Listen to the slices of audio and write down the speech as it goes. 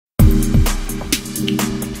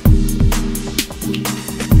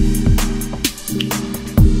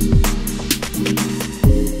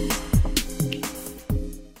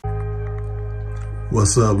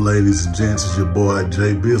What's up, ladies and gents? It's your boy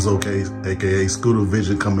J Biz, aka SCOOTA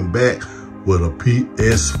Vision, coming back with a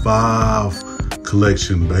Ps5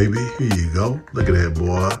 collection, baby. Here you go. Look at that,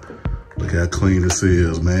 boy. Look how clean this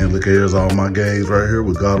is, man. Look, here's all my games right here.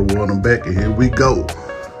 We got a one on back, and here we go.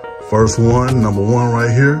 First one, number one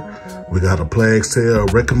right here. We got a Plague's Tale,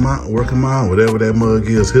 Recommend, whatever that mug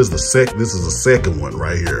is. Here's the this is the second one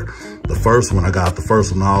right here. The first one, I got the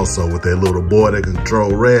first one also with that little boy that can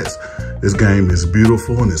control rats. This game is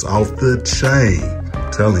beautiful and it's off the chain.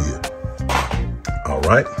 I'm telling you. All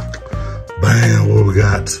right. Bam, what we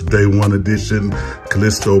got? Day one edition,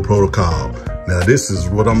 Callisto Protocol. Now this is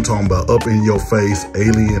what I'm talking about, up in your face,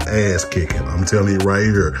 alien ass kicking. I'm telling you right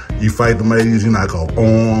here. You fight them aliens, you're not gonna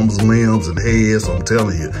arms, limbs, and heads. I'm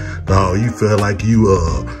telling you, dog, you feel like you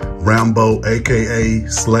Rambo, aka /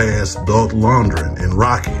 Dolph Lundgren in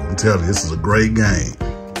Rocky. I'm telling you, this is a great game.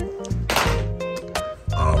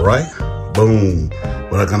 All right, boom.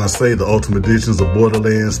 What can I say? The Ultimate Editions of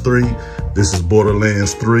Borderlands 3. This is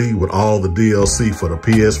Borderlands 3 with all the DLC for the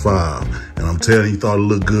PS5. And I'm telling you, thought it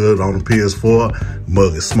looked good on the PS4.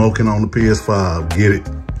 Mug is smoking on the PS5. Get it?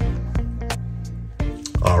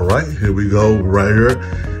 All right, here we go right here.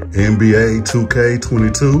 NBA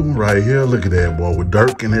 2K22 right here. Look at that, boy, with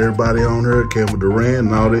Dirk and everybody on here. Kevin Durant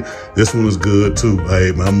and all that. This one is good too.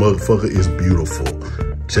 Hey, my motherfucker is beautiful.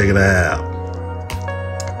 Check it out.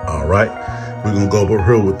 All right. We're gonna go over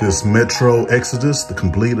here with this Metro Exodus, the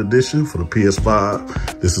complete edition for the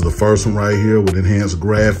PS5. This is the first one right here with enhanced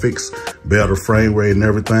graphics, better frame rate and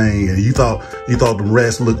everything. And you thought the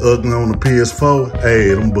rats looked ugly on the PS4?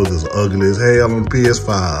 Hey, them boogers are ugly as hell on the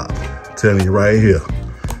PS5. I'm telling you right here.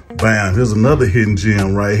 Bam, here's another hidden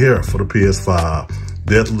gem right here for the PS5.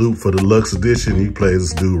 Deathloop for the Deluxe Edition. He plays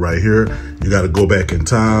this dude right here. You got to go back in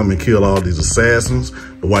time and kill all these assassins.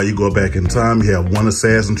 But while you go back in time, you have one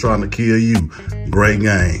assassin trying to kill you. Great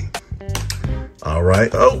game. All right.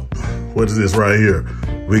 Oh, what is this right here?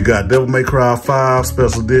 We got Devil May Cry 5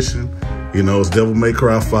 Special Edition. You know, it's Devil May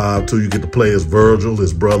Cry 5 too. You get to play as Virgil,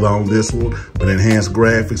 his brother on this one, with enhanced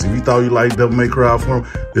graphics. If you thought you liked Devil May Cry for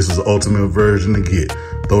him, this is the ultimate version to get.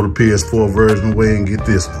 Throw the PS4 version away and get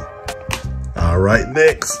this one. All right,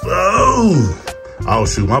 next. Oh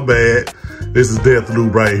shoot, my bad. This is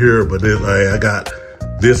Deathloop right here, but this,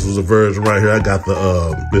 this was a version right here. I got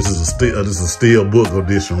the this is a steel book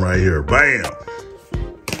edition right here. Bam.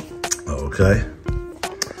 Okay.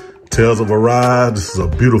 Tales of Arise. This is a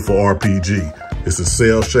beautiful RPG. This is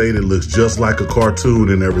cel shaded. Looks just like a cartoon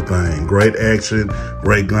and everything. Great action,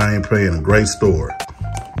 great gameplay, and a great story.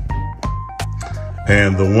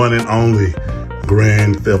 And the one and only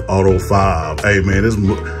Grand Theft Auto 5. Hey man, this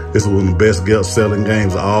is one of the best selling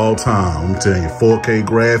games of all time. I'm telling you, 4K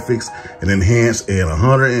graphics and enhanced and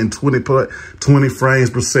 120 frames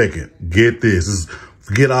per second. Get this.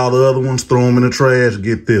 Forget all the other ones, throw them in the trash,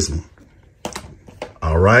 get this one.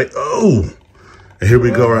 All right. Oh, and here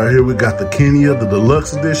we go right here. We got the Kenya, the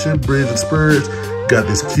Deluxe Edition, Bridge of Spirits. Got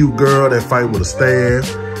this cute girl that fight with a staff.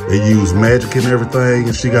 They use magic and everything,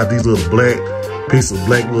 and she got these little black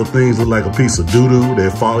little things, look like a piece of doo-doo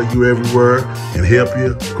that follow you everywhere and help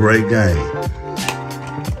you. Great game.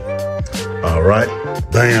 All right.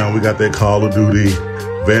 Damn, we got that Call of Duty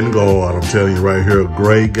Vanguard. I'm telling you right here, a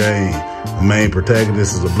great game. The main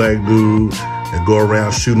protagonist is a black dude that go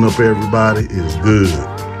around shooting up everybody. It is good.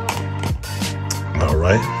 All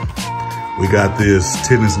right. We got this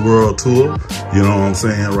Tennis World Tour. You know what I'm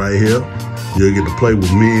saying right here. You'll get to play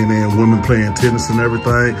with men and women playing tennis and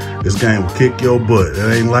everything. This game will kick your butt.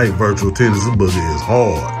 It ain't like virtual tennis. This boogie is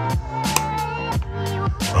hard.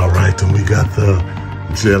 All right, then we got the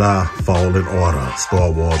Jedi Fallen Order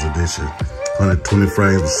Star Wars Edition. 120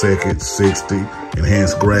 frames per second, 60,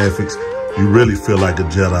 enhanced graphics. You really feel like a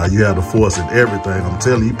Jedi. You have the Force in everything. I'm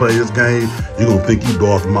telling you, play this game, you're going to think you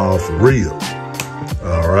Darth Maul for real.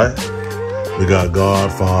 All right. We got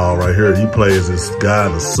Godfall right here. You play as this guy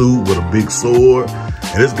in a suit with a big sword.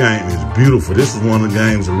 And this game is beautiful. This is one of the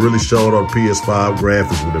games that really showed up PS5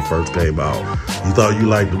 graphics when it first came out. You thought you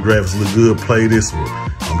liked the graphics look good, play this one.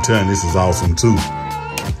 I'm telling you, this is awesome too.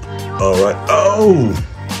 All right. Oh,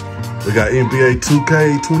 we got NBA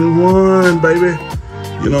 2K21, baby.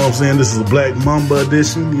 You know what I'm saying? This is a Black Mamba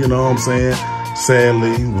edition. You know what I'm saying?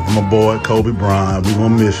 Sadly, with my boy, Kobe Bryant, we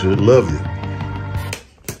gonna miss you. Love you.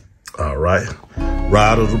 All right,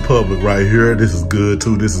 Riders Republic right here. This is good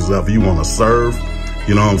too. This is if you want to surf,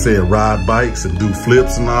 you know what I'm saying, ride bikes and do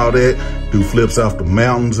flips and all that, do flips off the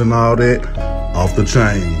mountains and all that, off the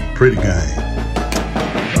chain. Pretty game.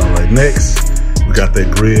 All right, next we got that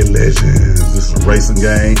Grid Legends. This is a racing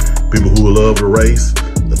game. People who love to race.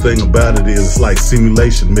 The thing about it is it's like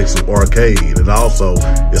simulation mixed with arcade. And also,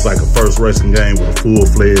 it's like a first racing game with a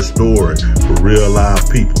full-fledged story for real live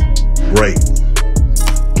people. Great.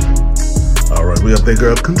 All right, we got that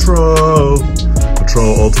girl Control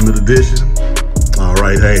Ultimate Edition. All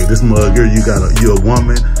right, hey, this mug here, you're a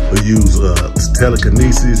woman who use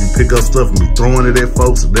telekinesis. You pick up stuff and be throwing it at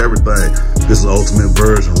folks and everything. This is the ultimate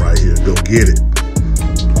version right here. Go get it.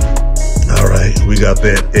 All right, we got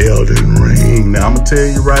that Elden Ring. Now, I'm going to tell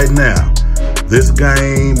you right now, this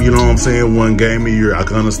game, you know what I'm saying, one game a year, I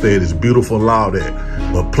can understand it's beautiful and all that.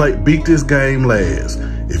 But beat this game last.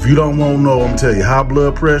 If you don't want to know, I'm going to tell you, high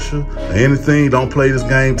blood pressure or anything, don't play this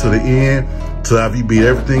game to the end. Till after you beat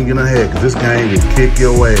everything in the head, because this game will kick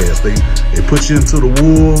your ass. They put you into the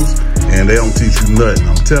wolves and they don't teach you nothing.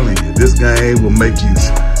 I'm telling you, this game will make you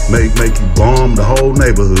bomb the whole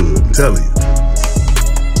neighborhood. I'm telling you.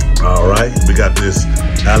 All right, we got this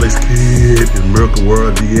Alex Kidd in Miracle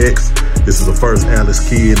World DX. This is the first Alex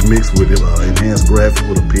Kidd mixed with enhanced graphics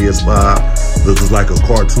with a PS5. This is like a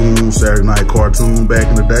cartoon, Saturday night cartoon back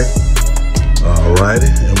in the day. All righty,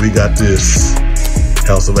 and we got this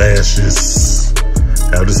House of Ashes.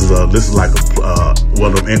 Now this is like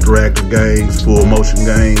one of them interactive games, full motion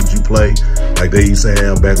games you play, like they used to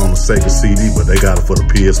have back on the Sega CD, but they got it for the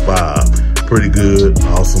PS5. Pretty good,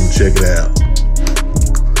 awesome. Check it out.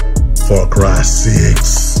 Far Cry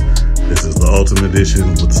 6. This is the Ultimate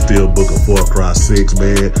Edition with the Steelbook of Far Cry 6,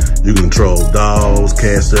 man. You can control dogs,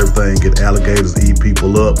 cast everything, get alligators, eat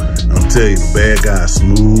people up. And I'm telling you, the bad guy's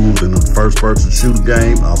smooth in the first-person shooting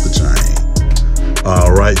game off the chain.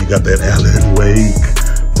 All right, you got that Alan Wake.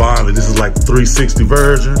 Finally, this is like the 360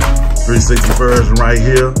 version. 360 version right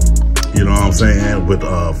here. You know what I'm saying? With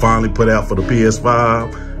finally put out for the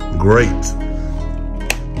PS5. Great.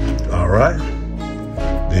 All right.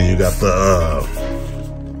 Then you got the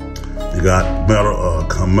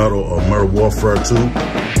Modern Warfare 2.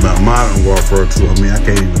 Not Modern Warfare 2. I mean, I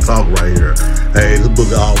can't even talk right here. Hey, this book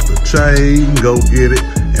is off the chain. Go get it.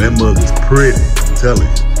 And that mug is pretty. I'm telling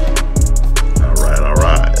you. All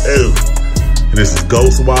right. Ew. And this is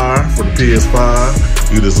Ghostwire for the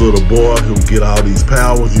PS5. You're this little boy who get all these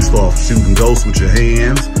powers. You start shooting ghosts with your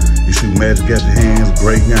hands. You shoot magic at your hands.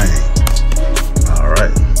 Great game. All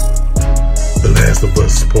right. The Last of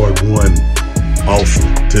Us Part 1.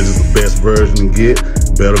 Awesome. This is the best version to get.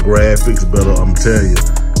 Better graphics, better, I'm telling you,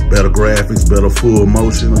 better graphics, better full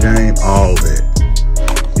motion game, all that.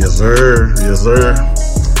 Yes, sir. Yes, sir.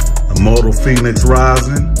 Immortal Phoenix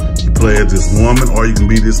Rising. You play as this woman or you can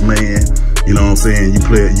be this man. You know what I'm saying?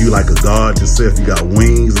 You like a god yourself. You got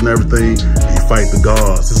wings and everything. And you fight the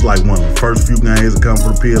gods. It's like one of the first few games that come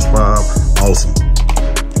from the PS5. Awesome.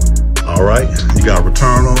 All right. You got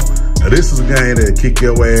Returnal. Now this is a game that kick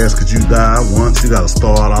your ass because you die once. You got to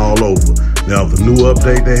start all over. Now the new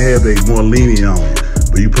update they have, they more lenient on it.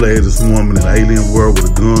 But you play as this woman in an alien world with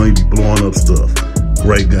a gun. You be blowing up stuff.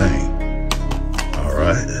 Great game. All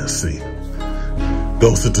right. Let's see.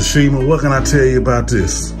 Ghost of Tsushima. What can I tell you about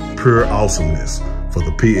this? Pure awesomeness for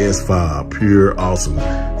the PS5. Pure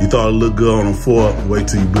awesomeness. You thought it looked good on the 4. Wait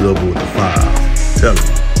till you beat up with the 5. Tell me.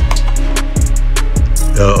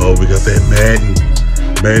 Uh-oh, we got that Madden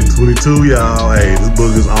 22, y'all. Hey, this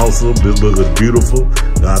book is awesome. This book is beautiful.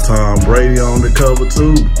 Got Tom Brady on the cover,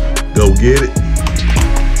 too. Go get it.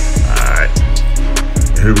 All right.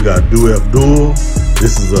 Here we got Duel.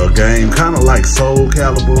 This is a game kind of like Soul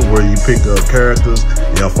Calibur, where you pick up characters,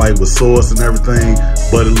 y'all fight with swords and everything,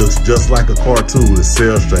 but it looks just like a cartoon. It's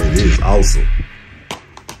cell shaded. It's awesome.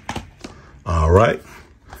 All right.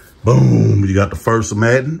 Boom. You got the first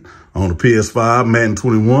Madden on the PS5, Madden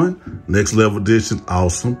 21. Next level edition.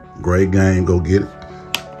 Awesome. Great game. Go get it.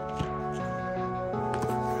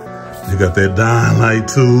 You got that Dying Light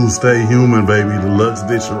 2, Stay Human, baby. Deluxe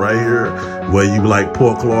edition right here. Where you like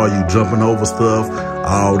pork claw, you jumping over stuff.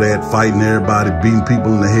 All that, fighting everybody, beating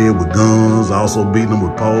people in the head with guns. Also beating them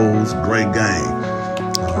with poles. Great game.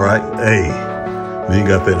 All right. Hey. Then you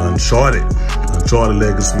got that Uncharted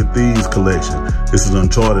Legacy of Thieves collection. This is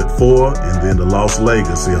Uncharted 4 and then the Lost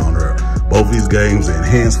Legacy on her. Both these games are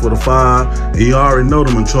enhanced for the 5. And you already know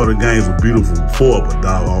them Uncharted games were beautiful before, but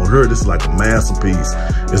dog, on her, this is like a masterpiece.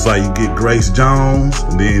 It's like you get Grace Jones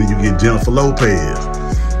and then you get Jennifer Lopez.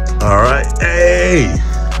 All right, hey.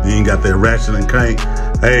 Then you got that Ratchet and Clank.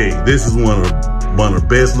 Hey, this is one of the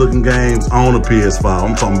best looking games on the PS5.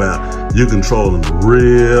 I'm talking about you controlling the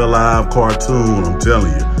real live cartoon, I'm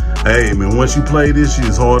telling you. Hey, man, once you play this,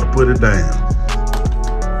 it's hard to put it down.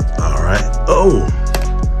 All right. Oh,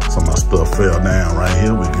 some of my stuff fell down right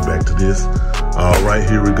here. We'll get back to this. All right,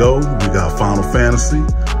 here we go. We got Final Fantasy,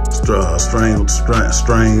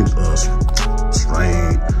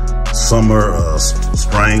 Spring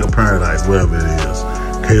of Paradise, wherever it is.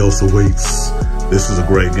 Chaos Awaits. This is a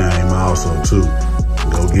great game also too.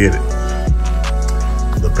 Go get it.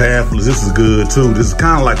 The Pathless, this is good too. This is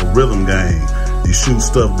kind of like a rhythm game. You shoot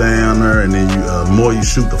stuff down there, and then the more you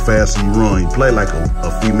shoot, the faster you run. You play like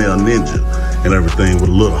a female ninja and everything with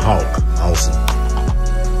a little hawk. Awesome.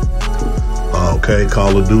 Okay,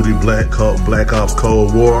 Call of Duty Black Ops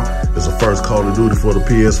Cold War is the first Call of Duty for the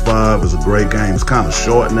PS5. It's a great game. It's kind of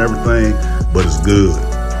short and everything, but it's good.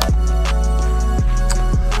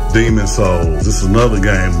 Demon Souls. This is another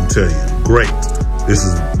game, I'm telling you. Great. These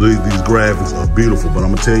graphics are beautiful, but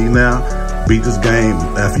I'm gonna tell you now, beat this game.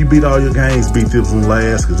 After you beat all your games, beat this one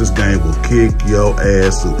last, because this game will kick your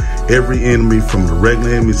ass. Every enemy, from the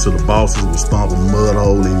regular enemies to the bosses, will stomp a mud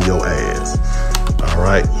hole in your ass. All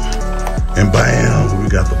right. And bam, we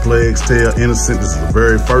got the Plague's Tale Innocent. This is the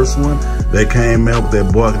very first one. They came out with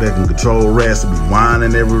that boy that can control rats to be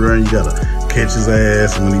whining everywhere, and you gotta catch his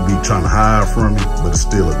ass when he be trying to hide from you, but it's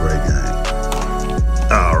still a great game.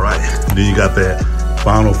 All right, then you got that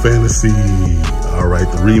Final Fantasy. All right,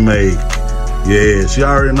 the remake. Yeah, she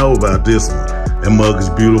already know about this one. That mug is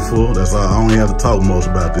beautiful. That's all. I don't have to talk much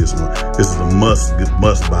about this one. This is a must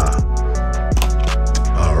buy.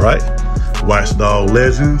 All right. Watchdog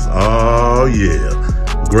Legends. Oh yeah,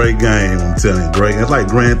 great game. I'm telling you, great. It's like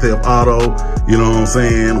Grand Theft Auto, you know what I'm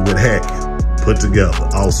saying, with hacking put together.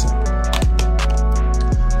 Awesome.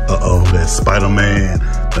 That Spider-Man.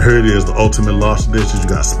 Here it is, the Ultimate Lost Edition. You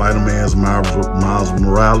got Spider-Man's Miles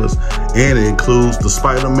Morales, and it includes the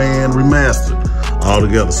Spider-Man Remastered all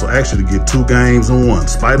together. So actually, get 2 games in one: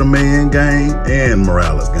 Spider-Man game and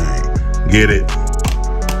Morales game. Get it?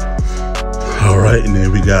 All right, and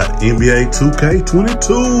then we got NBA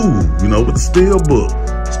 2K22, you know, with the Steelbook.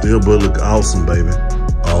 Steelbook look awesome, baby.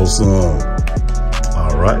 Awesome.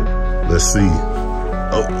 All right, let's see.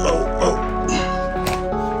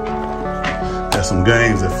 Got some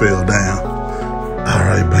games that fell down. All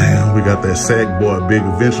right, bam. We got that Sackboy Big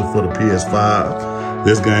Adventure for the PS5.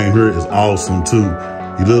 This game here is awesome, too.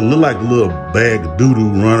 You look like a little bag of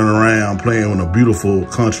doo-doo running around playing in a beautiful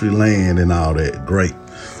country land and all that. Great.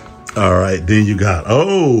 All right, then you got,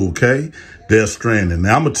 Death Stranding.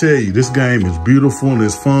 Now, I'm going to tell you, this game is beautiful and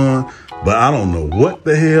it's fun, but I don't know what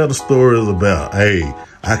the hell the story is about. Hey,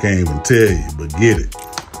 I can't even tell you, but get it.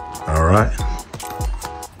 All right.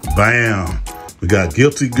 Bam. We got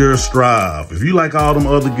Guilty Gear Strive. If you like all them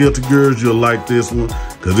other Guilty Gears, you'll like this one,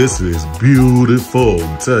 because this is beautiful.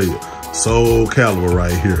 I tell you, Soul Calibur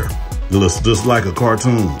right here. It looks just like a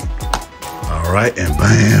cartoon. All right, and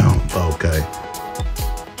bam.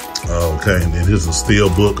 Okay, and then here's a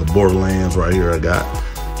Steelbook of Borderlands right here. I got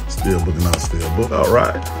Steelbook and not Steelbook. All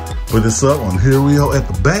right, put this up on here. We are at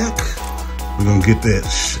the back. We're gonna get that.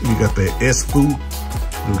 We got that SCOOTA.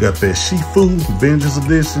 We got that Shifu Vengeance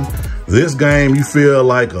Edition. This game, you feel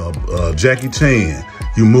like a Jackie Chan.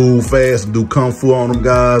 You move fast and do kung fu on them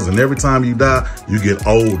guys, and every time you die, you get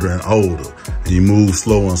older and older, and you move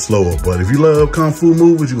slower and slower. But if you love kung fu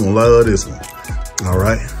movies, you're gonna love this one. All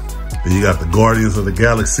right. Then you got the Guardians of the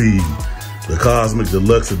Galaxy, the Cosmic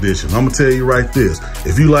Deluxe Edition. I'm gonna tell you right this.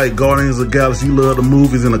 If you like Guardians of the Galaxy, you love the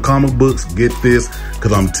movies and the comic books, get this,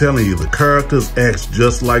 because I'm telling you, the characters act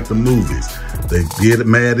just like the movies. They get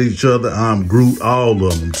mad at each other. I'm Groot, all of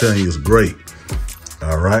them. I'm telling you, it's great.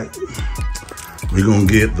 All right. We're gonna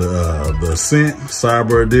get the Ascent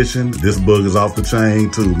Cyber Edition. This bug is off the chain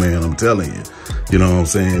too, man. I'm telling you. You know what I'm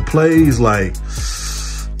saying? It plays like,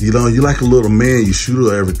 you know, you like a little man, you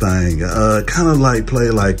shoot everything. Kind of like play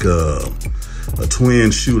like a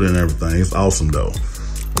twin shooter and everything. It's awesome though.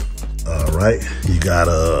 All right, you got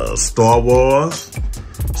Star Wars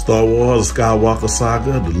Skywalker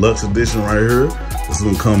Saga Deluxe Edition right here. This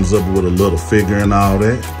one comes up with a little figure and all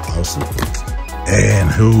that. Awesome. And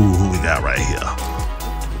who we got right here?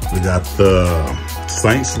 We got the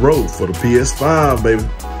Saints Row for the PS5, baby.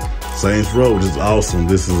 Saints Row is awesome.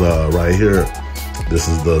 This is right here. This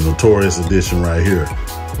is the Notorious Edition right here.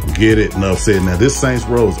 Get it? Enough said. Now this Saints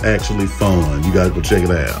Row is actually fun. You gotta go check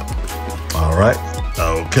it out. All right.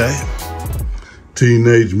 Okay.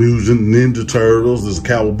 Teenage Mutant Ninja Turtles. This is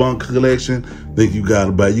Cowabunga Collection. I think you got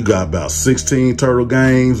about 16 turtle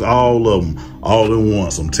games, all of them, all at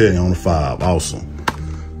once. I'm telling you, on the 5. Awesome.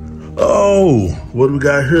 Oh, what do we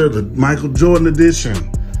got here? The Michael Jordan Edition.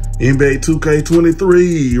 NBA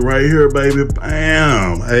 2K23 right here, baby.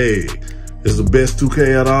 Bam. Hey, it's the best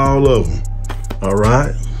 2K out of all of them. All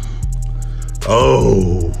right.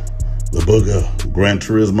 Oh, the booger. Gran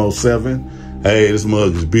Turismo 7. Hey, this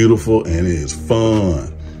mug is beautiful and it is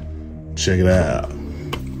fun. Check it out.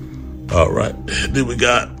 All right. Then we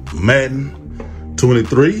got Madden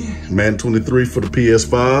 23, Madden 23 for the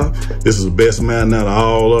PS5. This is the best Madden out of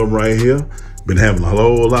all of them right here. Been having a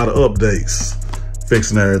whole lot of updates,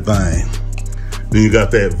 fixing everything. Then you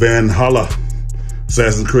got that Valhalla,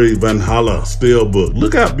 Assassin's Creed Valhalla Steelbook.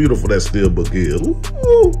 Look how beautiful that Steelbook is.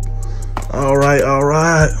 Ooh. All right, all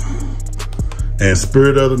right. And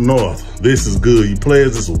Spirit of the North. This is good. You play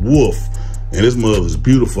as this wolf, and this mug is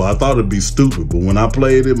beautiful. I thought it'd be stupid, but when I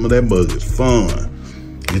played it, that mug is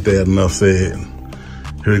fun. Get that enough said.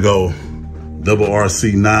 Here we go, Double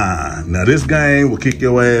RC9. Now this game will kick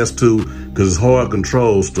your ass too, because it's hard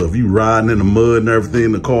control stuff. You riding in the mud and everything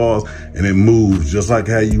in the cars, and it moves just like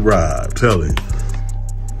how you ride. Tell it.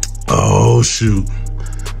 Oh shoot.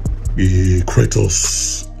 Yeah,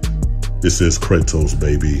 Kratos. This is Kratos,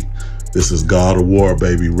 baby. This is God of War,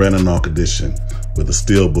 baby. Ragnarok edition with a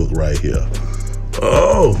steelbook right here.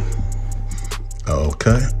 Oh.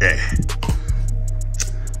 Okay.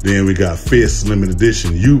 Then we got Fist limited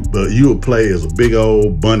edition. You will play as a big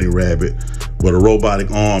old bunny rabbit with a robotic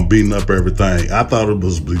arm beating up everything. I thought it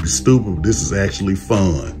was stupid, but this is actually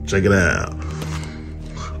fun. Check it out.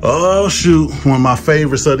 Oh shoot, one of my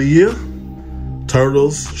favorites of the year.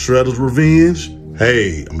 Turtles, Shredder's Revenge.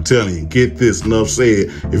 Hey, I'm telling you, get this, enough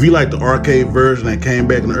said. If you like the arcade version that came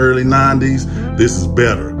back in the early 90s, this is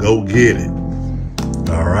better. Go get it.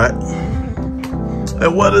 All right.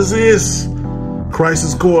 And what is this?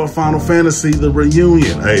 Crisis Core Final Fantasy The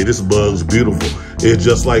Reunion. Hey, this bug's beautiful. It's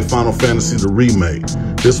just like Final Fantasy The Remake.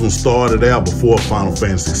 This one started out before Final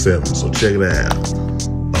Fantasy 7, so check it out.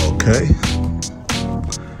 Okay.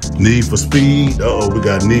 Need for Speed. We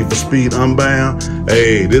got Need for Speed Unbound.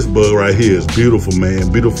 Hey, this bug right here is beautiful,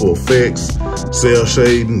 man. Beautiful effects, cell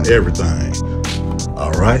shading, everything.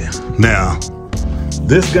 All right. Now,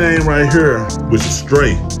 this game right here, which is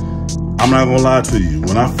straight, I'm not gonna lie to you.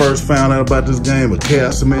 When I first found out about this game, a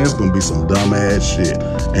cat, man, it's gonna be some dumb ass shit.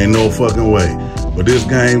 Ain't no fucking way. But this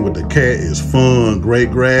game with the cat is fun,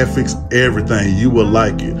 great graphics, everything. You will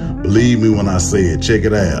like it. Believe me when I say it. Check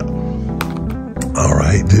it out. All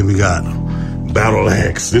right, then we got Battle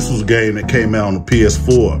Axe. This was a game that came out on the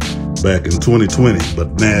PS4 back in 2020,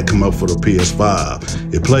 but now it come up for the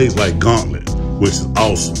PS5. It plays like Gauntlet, which is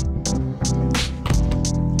awesome.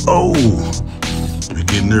 Oh. We're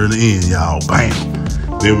getting near the end, y'all.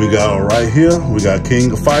 Bam. Then we got right here, we got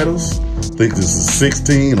King of Fighters. I think this is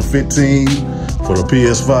 16 or 15 for the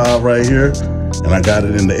PS5 right here. And I got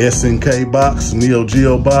it in the SNK box, Neo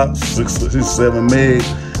Geo box, 667 meg.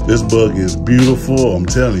 This bug is beautiful. I'm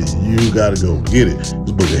telling you, you gotta go get it.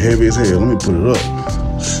 This bug is heavy as hell. Let me put it up.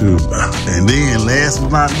 Shoot. And then last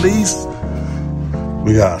but not least,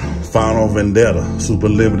 we got Final Vendetta, super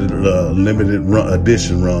limited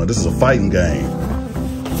edition run. This is a fighting game.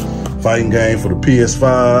 Fighting game for the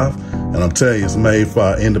PS5, and I'm telling you, it's made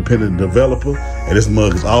by an independent developer, and this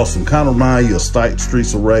mug is awesome. Kind of reminds you of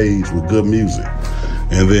Streets of Rage with good music.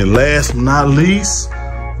 And then last but not least,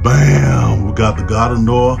 bam, we got the God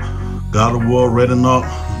of War Ragnarok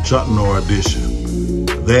Chutnor edition.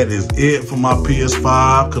 That is it for my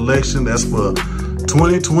PS5 collection. That's for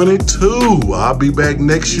 2022. I'll be back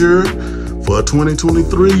next year for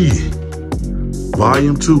 2023.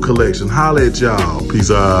 Volume 2 collection. Holla at y'all.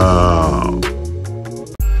 Peace out.